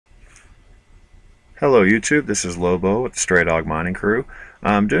Hello YouTube, this is Lobo with the Stray Dog Mining Crew.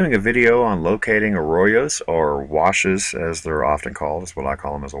 I'm doing a video on locating arroyos, or washes as they're often called, is what I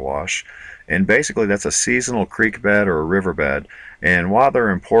call them, as a wash. And basically that's a seasonal creek bed or a river bed. And while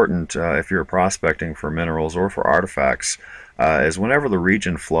they're important if you're prospecting for minerals or for artifacts, is whenever the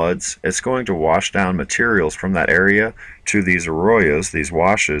region floods, it's going to wash down materials from that area to these arroyos, these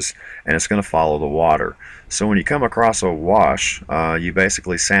washes, and it's going to follow the water. So when you come across a wash, you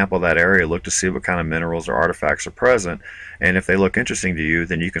basically sample that area, look to see what kind of minerals or artifacts are present, and if they look interesting to you,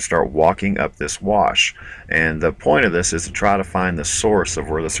 then you can start walking up this wash. And the point of this is to try to find the source of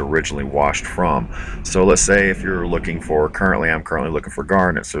where this originally washed from. So let's say if you're looking for, I'm currently looking for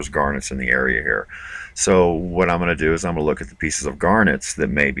garnets. There's garnets in the area here. So what I'm going to do is I'm going to look at the pieces of garnets that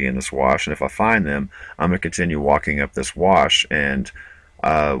may be in this wash, and if I find them, I'm going to continue walking up this wash, and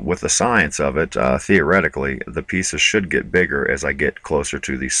with the science of it, theoretically, the pieces should get bigger as I get closer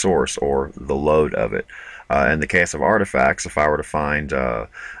to the source or the load of it. In the case of artifacts, if I were to find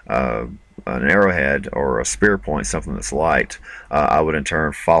an arrowhead or a spear point, something that's light, I would in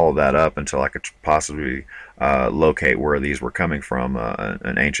turn follow that up until I could possibly locate where these were coming from,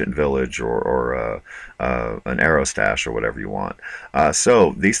 an ancient village or an arrow stash or whatever you want.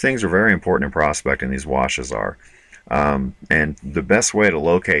 So these things are very important in prospecting, these washes are. And the best way to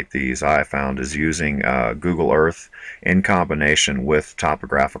locate these, I found, is using Google Earth in combination with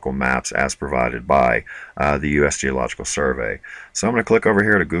topographical maps as provided by the U.S. Geological Survey. So I'm going to click over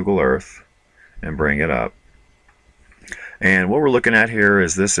here to Google Earth and bring it up. And what we're looking at here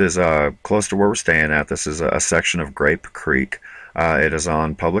is this is close to where we're staying at. This is a section of Grape Creek. It is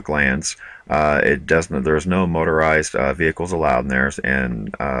on public lands. There's no motorized vehicles allowed in there,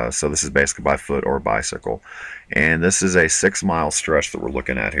 and so this is basically by foot or bicycle. And this is a 6-mile stretch that we're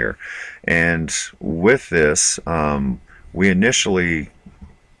looking at here. And with this, we initially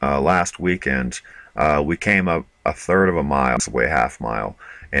last weekend we came up a third of a mile, way half mile,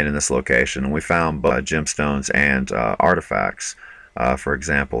 and in this location, and we found gemstones and artifacts. For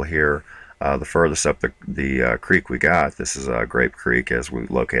example, here. The furthest up the creek we got, this is Grape Creek, as we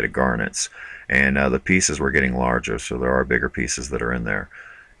located garnets, and the pieces were getting larger, so there are bigger pieces that are in there.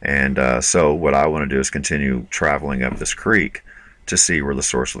 And so what I want to do is continue traveling up this creek to see where the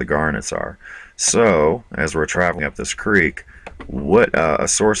source of the garnets are. So as we're traveling up this creek, what a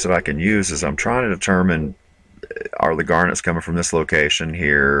source that I can use is I'm trying to determine, are the garnets coming from this location,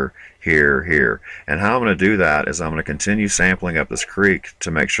 here, here? And how I'm going to do that is I'm going to continue sampling up this creek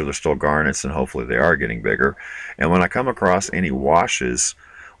to make sure there's still garnets, and hopefully they are getting bigger. And when I come across any washes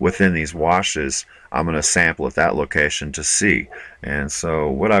within these washes, I'm going to sample at that location to see. And so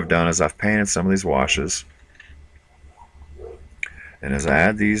what I've done is I've painted some of these washes, and as I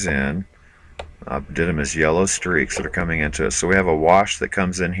add these in, I did them as yellow streaks that are coming into it. So we have a wash that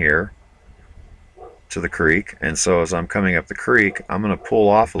comes in here to the creek, and so as I'm coming up the creek, I'm going to pull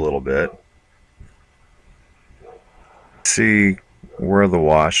off a little bit, see where the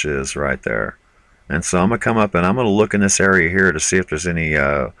wash is right there. And so I'm going to come up and I'm going to look in this area here to see if there's any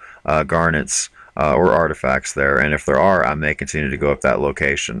garnets or artifacts there, and if there are, I may continue to go up that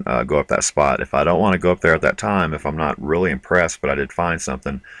location, go up that spot. If I don't want to go up there at that time, if I'm not really impressed but I did find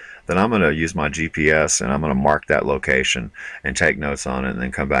something, then I'm going to use my GPS and I'm going to mark that location and take notes on it, and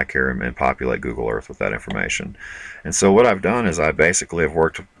then come back here and populate Google Earth with that information. And so what I've done is I basically have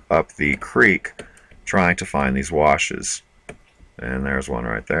worked up the creek trying to find these washes. And there's one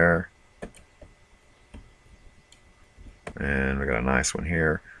right there. And we got a nice one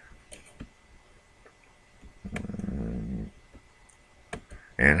here.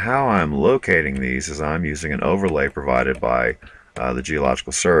 And how I'm locating these is I'm using an overlay provided by the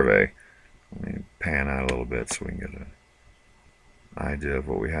Geological Survey. Let me pan out a little bit so we can get an idea of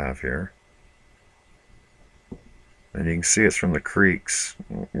what we have here. And you can see it's from the creeks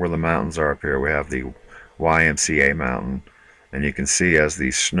where the mountains are up here. We have the YMCA mountain, and you can see as the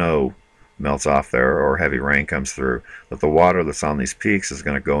snow melts off there or heavy rain comes through, that the water that's on these peaks is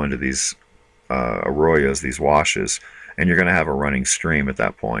going to go into these arroyos, these washes, and you're going to have a running stream at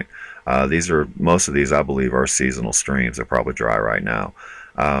that point. Most of these, I believe, are seasonal streams. They're probably dry right now,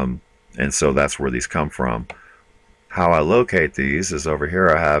 and so that's where these come from. How I locate these is over here.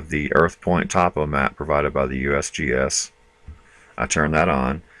 I have the Earth Point Topo map provided by the USGS. I turn that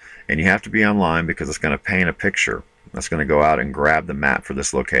on, and you have to be online because it's going to paint a picture. That's going to go out and grab the map for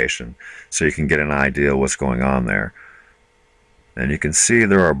this location, so you can get an idea of what's going on there. And you can see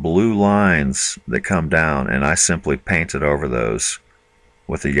there are blue lines that come down, and I simply painted over those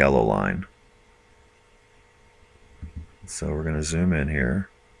with a yellow line. So we're going to zoom in here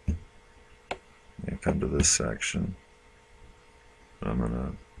and come to this section. I'm going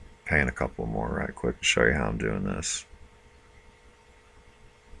to paint a couple more right quick to show you how I'm doing this.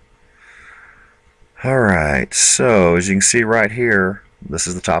 Alright, so as you can see right here, this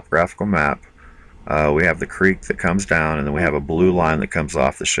is the topographical map. We have the creek that comes down, and then we have a blue line that comes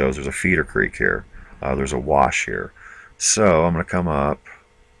off that shows there's a feeder creek here. There's a wash here. So I'm going to come up,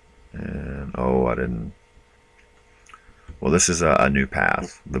 and I didn't. Well, this is a new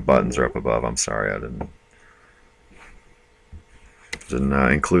path. The buttons are up above. I'm sorry, I didn't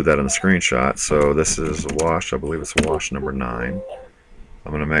include that in the screenshot. So this is a wash. I believe it's wash number 9.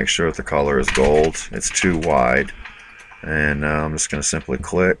 I'm going to make sure that the color is gold. It's too wide, and I'm just going to simply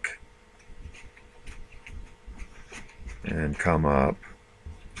click and come up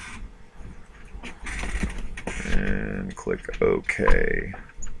and click OK.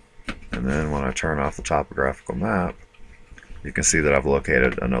 And then when I turn off the topographical map, you can see that I've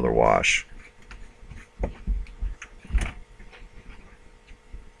located another wash.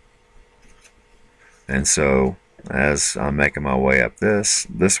 And so as I'm making my way up this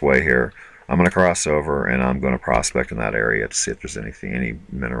way here, I'm going to cross over and I'm going to prospect in that area to see if there's any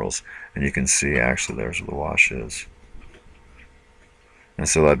minerals. And you can see actually there's where the wash is. And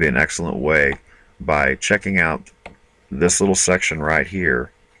so that'd be an excellent way, by checking out this little section right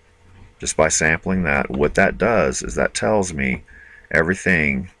here, just by sampling that. What that does is that tells me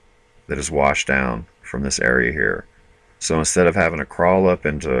everything that is washed down from this area here. So instead of having to crawl up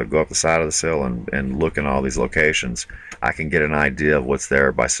and to go up the side of this hill and look in all these locations, I can get an idea of what's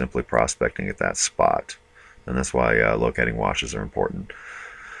there by simply prospecting at that spot. And that's why locating washes are important.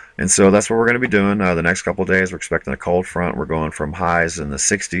 And so that's what we're going to be doing the next couple of days. We're expecting a cold front. We're going from highs in the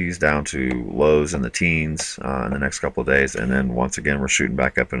 60s down to lows in the teens in the next couple of days. And then once again, we're shooting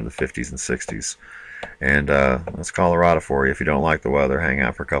back up into the 50s and 60s. And that's Colorado for you. If you don't like the weather, hang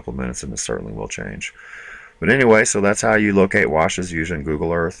out for a couple of minutes and it certainly will change. But anyway, so that's how you locate washes using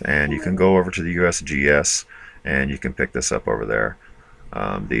Google Earth. And you can go over to the USGS and you can pick this up over there.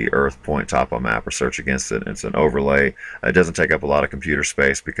 The Earth Point Topo map, or search against it. It's an overlay. It doesn't take up a lot of computer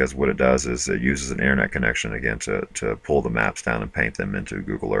space, because what it does is it uses an internet connection again to pull the maps down and paint them into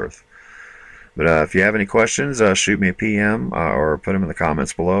Google Earth. But if you have any questions, shoot me a PM or put them in the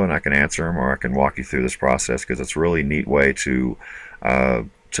comments below, and I can answer them, or I can walk you through this process, because it's a really neat way to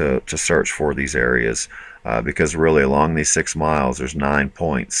search for these areas. Because really along these 6 miles, there's 9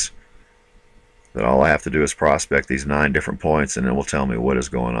 points. That all I have to do is prospect these 9 different points, and it will tell me what is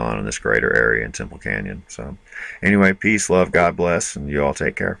going on in this greater area in Temple Canyon. So anyway, peace, love, God bless, and you all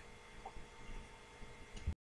take care.